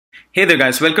Hey there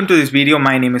guys, welcome to this video.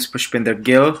 My name is Pushpinder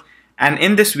Gill, and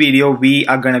in this video we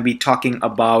are going to be talking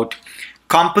about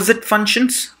composite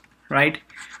functions, right?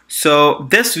 So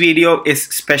this video is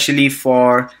especially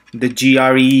for the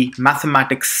GRE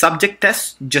mathematics subject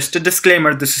test. Just a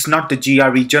disclaimer, this is not the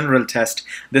GRE general test,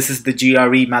 this is the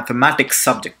GRE mathematics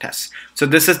subject test. So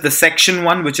this is the section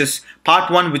 1, which is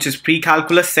part 1, which is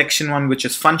pre-calculus, section 1, which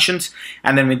is functions,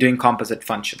 and then we're doing composite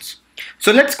functions.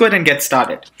 So let's go ahead and get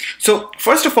started. So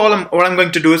first of all, what I'm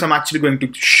going to do is I'm actually going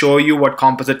to show you what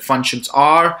composite functions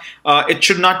are. It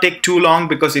should not take too long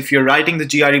because if you're writing the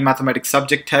GRE mathematics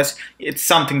subject test, it's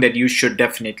something that you should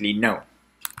definitely know.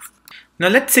 Now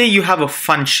let's say you have a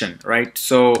function, right?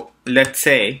 So let's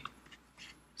say,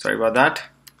 sorry about that.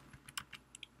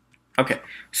 Okay,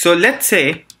 so let's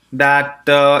say that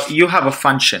you have a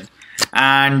function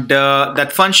and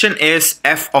that function is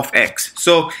f of x.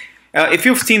 So if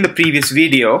you've seen the previous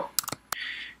video,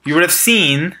 you would have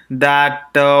seen that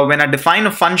when I define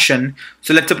a function,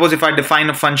 so let's suppose if I define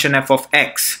a function f of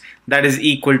x that is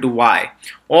equal to y,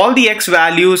 all the x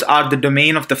values are the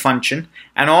domain of the function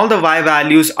and all the y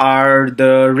values are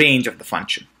the range of the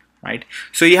function, right?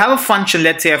 So you have a function,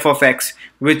 let's say f of x,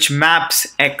 which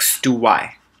maps x to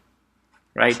y,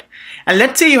 right? And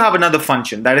let's say you have another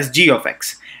function that is g of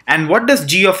x. And what does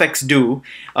g of x do?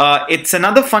 It's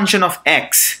another function of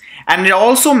x, and it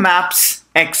also maps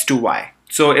x to y.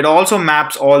 So it also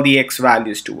maps all the x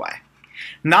values to y.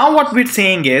 Now what we're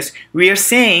saying is, we are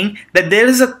saying that there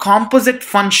is a composite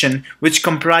function which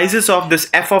comprises of this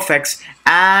f of x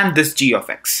and this g of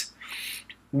x.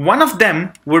 One of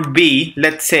them would be,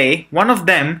 let's say, one of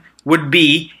them would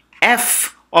be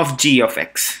f of g of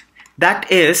x. That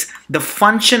is the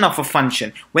function of a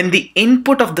function. When the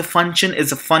input of the function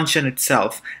is a function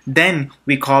itself, then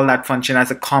we call that function as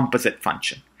a composite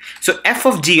function. So f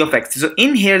of g of x. So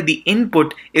in here the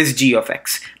input is g of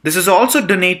x. This is also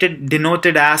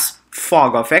denoted as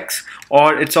fog of x,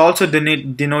 or it's also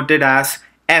denoted as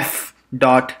f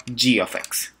dot g of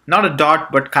x. Not a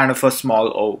dot, but kind of a small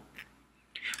o.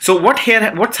 So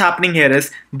what's happening here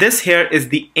is, this here is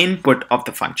the input of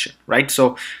the function, right?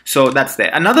 So that's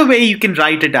there. Another way you can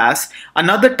write it as,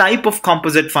 another type of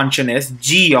composite function is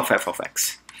g of f of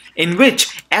x, in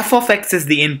which f of x is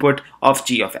the input of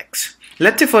g of x.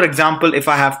 Let's say, for example, if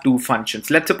I have two functions,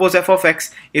 let's suppose f of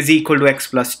x is equal to x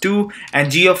plus 2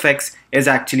 and g of x is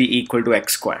actually equal to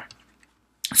x squared.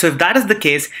 So if that is the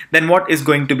case, then what is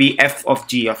going to be f of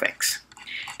g of x?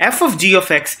 F of g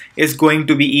of x is going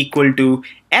to be equal to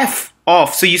f of,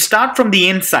 so you start from the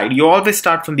inside, you always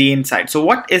start from the inside. So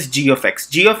what is g of x?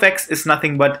 G of x is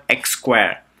nothing but x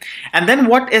squared. And then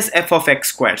what is f of x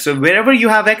squared? So wherever you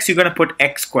have x, you're going to put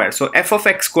x squared. So f of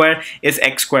x squared is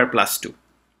x squared plus 2.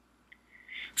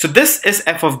 So this is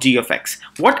f of g of x.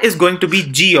 What is going to be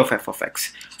g of f of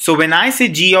x? So when I say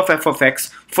g of f of x,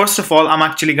 first of all, I'm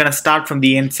actually going to start from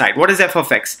the inside. What is f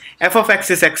of x? F of x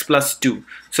is x plus 2.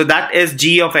 So that is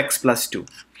g of x plus 2.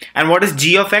 And what is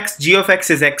g of x? G of x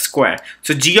is x squared.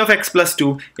 So g of x plus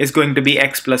 2 is going to be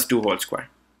x plus 2 whole square.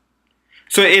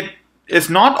 So it is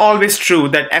not always true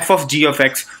that f of g of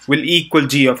x will equal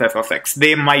g of f of x.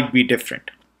 They might be different,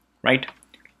 right?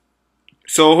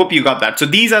 So I hope you got that. So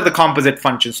these are the composite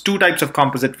functions, two types of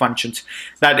composite functions,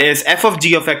 that is f of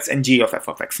g of x and g of f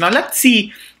of x. Now let's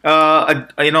see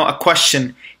a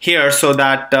question here, so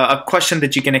that a question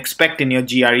that you can expect in your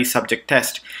GRE subject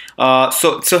test.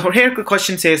 So here the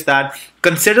question says that,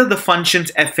 consider the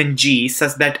functions f and g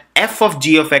such that f of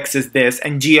g of x is this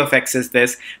and g of x is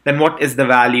this, then what is the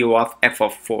value of f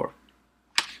of 4?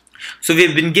 So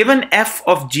we've been given f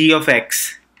of g of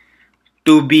x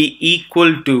to be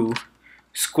equal to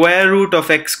square root of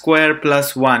x squared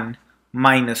plus 1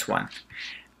 minus 1,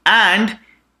 and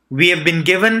we have been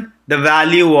given the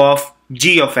value of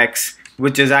g of x,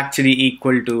 which is actually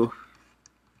equal to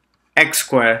x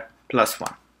squared plus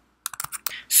 1.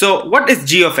 So what is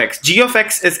g of x? G of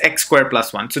x is x squared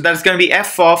plus 1. So that's going to be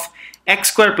f of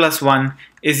x squared plus 1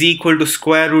 is equal to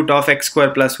square root of x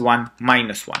squared plus 1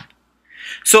 minus 1.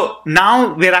 So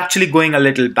now we're actually going a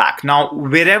little back. Now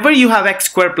wherever you have x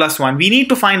squared plus 1, we need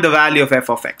to find the value of f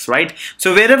of x, right?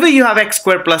 So wherever you have x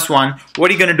squared plus 1, what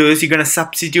you're going to do is you're going to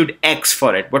substitute x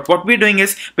for it. But what we're doing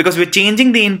is, because we're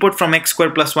changing the input from x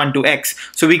squared plus 1 to x,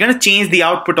 so we're going to change the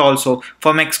output also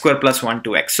from x squared plus 1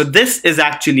 to x. So this is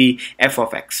actually f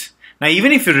of x. Now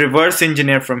even if you reverse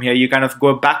engineer from here, you kind of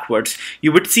go backwards,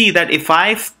 you would see that if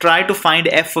I try to find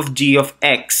f of g of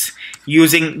x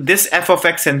using this f of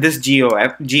x and this g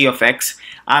of x,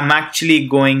 I'm actually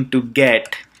going to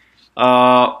get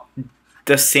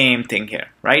the same thing here,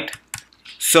 right?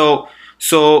 So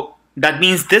that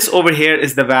means this over here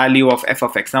is the value of f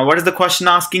of x. Now what is the question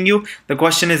asking you? The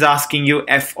question is asking you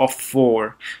f of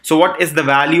 4. So what is the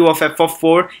value of f of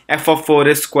 4? F of 4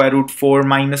 is square root 4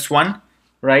 minus 1,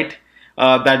 right?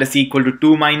 That is equal to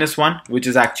 2 minus 1, which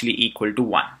is actually equal to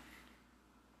 1,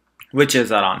 which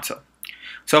is our answer.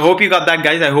 So I hope you got that,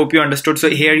 guys. I hope you understood. So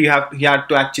here you have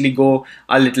to actually go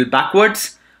a little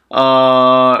backwards,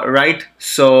 right?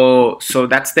 So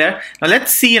that's there. Now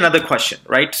let's see another question,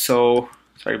 right? So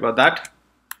sorry about that.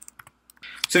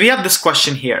 So we have this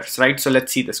question here, right? So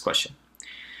let's see this question.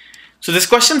 So this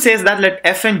question says that let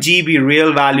f and g be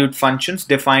real valued functions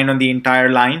defined on the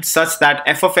entire line such that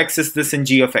f of x is this and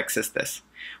g of x is this.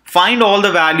 Find all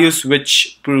the values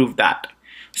which prove that.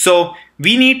 So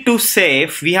we need to say,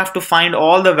 we have to find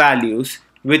all the values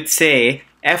which say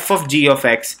f of g of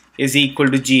x is equal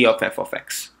to g of f of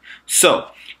x. So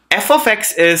f of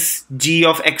x is g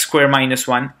of x square minus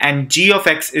 1 and g of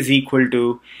x is equal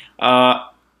to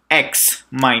x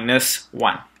minus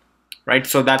 1. Right,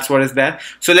 so that's what is there.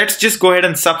 So let's just go ahead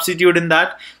and substitute in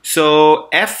that. So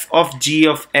f of g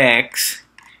of x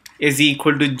is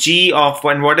equal to g of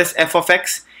 1. What is f of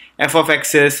x? F of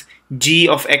x is g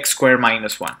of x square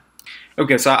minus 1.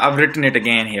 Okay, so I've written it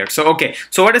again here. So okay,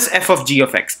 so what is f of g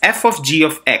of x? F of g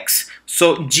of x.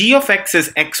 So g of x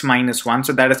is x minus 1.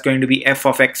 So that is going to be f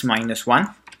of x minus 1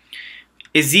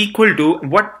 is equal to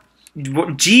what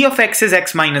g of x is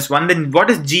x minus 1. Then what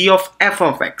is g of f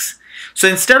of x? So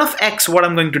instead of x, what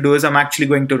I'm going to do is I'm actually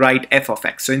going to write f of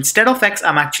x. So instead of x,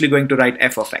 I'm actually going to write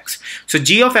f of x. So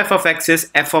g of f of x is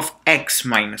f of x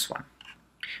minus 1.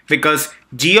 Because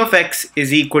g of x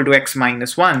is equal to x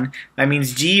minus 1, that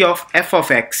means g of f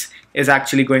of x is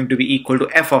actually going to be equal to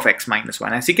f of x minus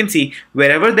 1. As you can see,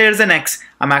 wherever there's an x,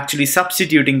 I'm actually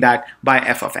substituting that by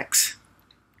f of x.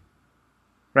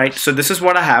 Right, so this is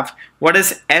what I have. What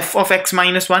is f of x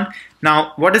minus 1?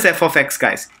 Now, what is f of x,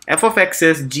 guys? F of x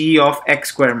is g of x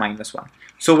square minus 1.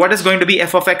 So what is going to be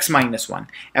f of x minus 1?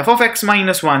 F of x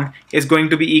minus 1 is going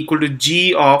to be equal to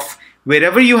g of,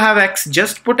 wherever you have x,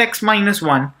 just put x minus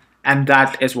 1, and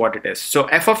that is what it is. So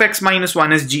f of x minus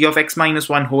 1 is g of x minus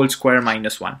 1 whole square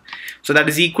minus 1. So that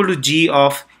is equal to g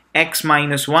of x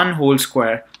minus 1 whole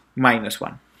square minus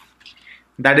 1.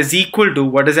 That is equal to,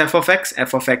 what is f of x?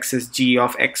 F of x is g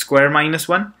of x square minus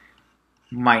 1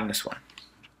 minus 1.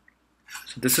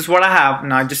 So this is what I have.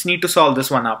 Now I just need to solve this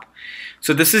one up.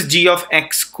 So this is g of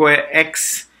x square,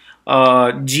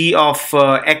 g of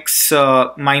x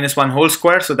minus 1 whole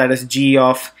square. So that is g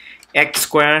of x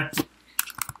square.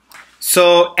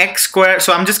 So x square,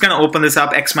 so I'm just going to open this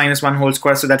up, x minus 1 whole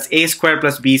square. So that's a square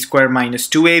plus b square minus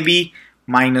 2ab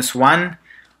minus 1.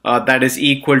 That is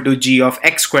equal to g of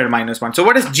x square minus 1. So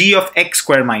what is g of x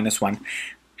square minus 1?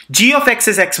 G of x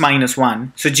is x minus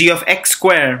 1. So g of x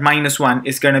square minus 1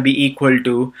 is going to be equal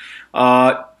to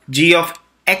g of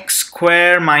x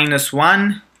square minus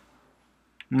 1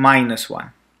 minus 1.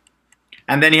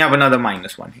 And then you have another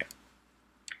minus 1 here.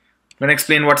 I'm going to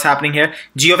explain what's happening here.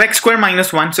 G of x square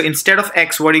minus 1. So instead of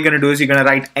x, what you're going to do is you're going to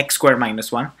write x square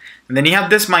minus 1. And then you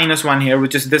have this minus 1 here,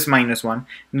 which is this minus 1.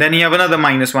 And then you have another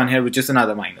minus 1 here, which is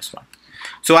another minus 1.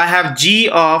 So I have g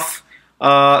of,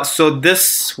 so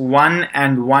this 1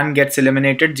 and 1 gets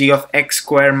eliminated. G of x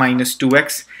square minus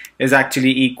 2x is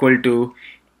actually equal to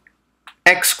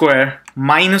x square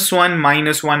minus 1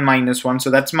 minus 1 minus 1.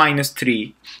 So that's minus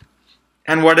 3.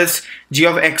 And what is g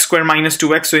of x square minus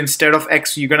 2x? So instead of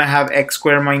x, you're going to have x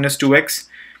square minus 2x.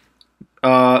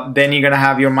 Then you're going to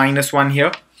have your minus 1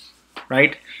 here,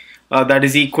 right? That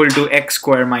is equal to x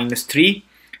square minus 3.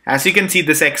 As you can see,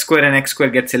 this x square and x square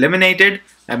gets eliminated.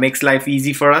 That makes life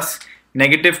easy for us.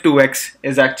 Negative 2x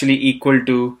is actually equal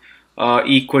to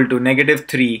negative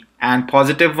 3 and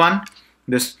positive 1.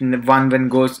 This 1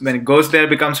 when it goes there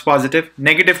becomes positive.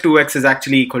 Negative 2x is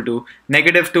actually equal to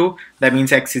negative 2. That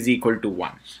means x is equal to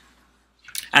 1.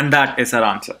 And that is our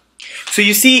answer. So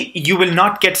you see, you will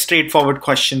not get straightforward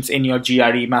questions in your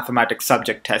GRE mathematics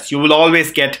subject test. You will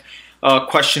always get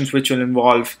questions which will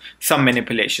involve some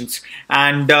manipulations.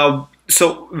 And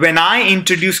so when I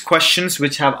introduce questions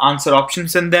which have answer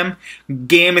options in them,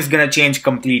 game is going to change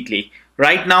completely.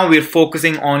 Right now, we're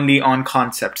focusing only on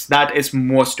concepts. That is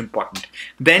most important.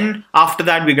 Then after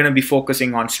that, we're going to be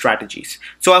focusing on strategies.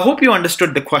 So I hope you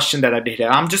understood the question that I did here.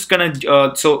 I'm just going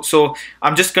to,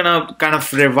 I'm just going to kind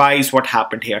of revise what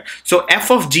happened here. So f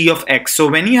of g of x. So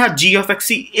when you have g of x,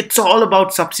 see, it's all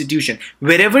about substitution.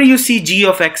 Wherever you see g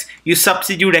of x, you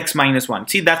substitute x minus 1.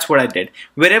 See, that's what I did.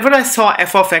 Wherever I saw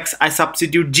f of x, I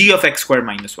substitute g of x square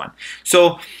minus 1.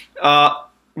 So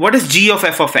what is g of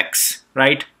f of x,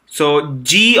 right? So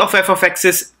g of f of x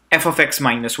is f of x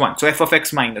minus 1. So f of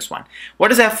x minus 1.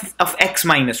 What is f of x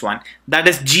minus 1? That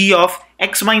is g of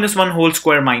x minus 1 whole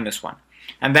square minus 1.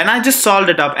 And then I just solved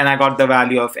it up and I got the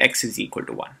value of x is equal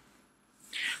to 1.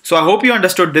 So I hope you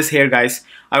understood this here, guys.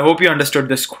 I hope you understood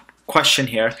this question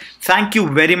here. Thank you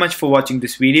very much for watching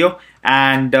this video,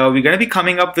 and we're going to be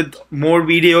coming up with more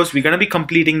videos. We're going to be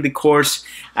completing the course,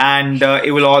 and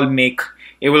it'll all make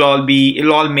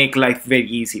life very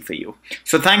easy for you.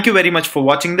 So thank you very much for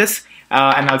watching this,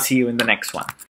 and I'll see you in the next one.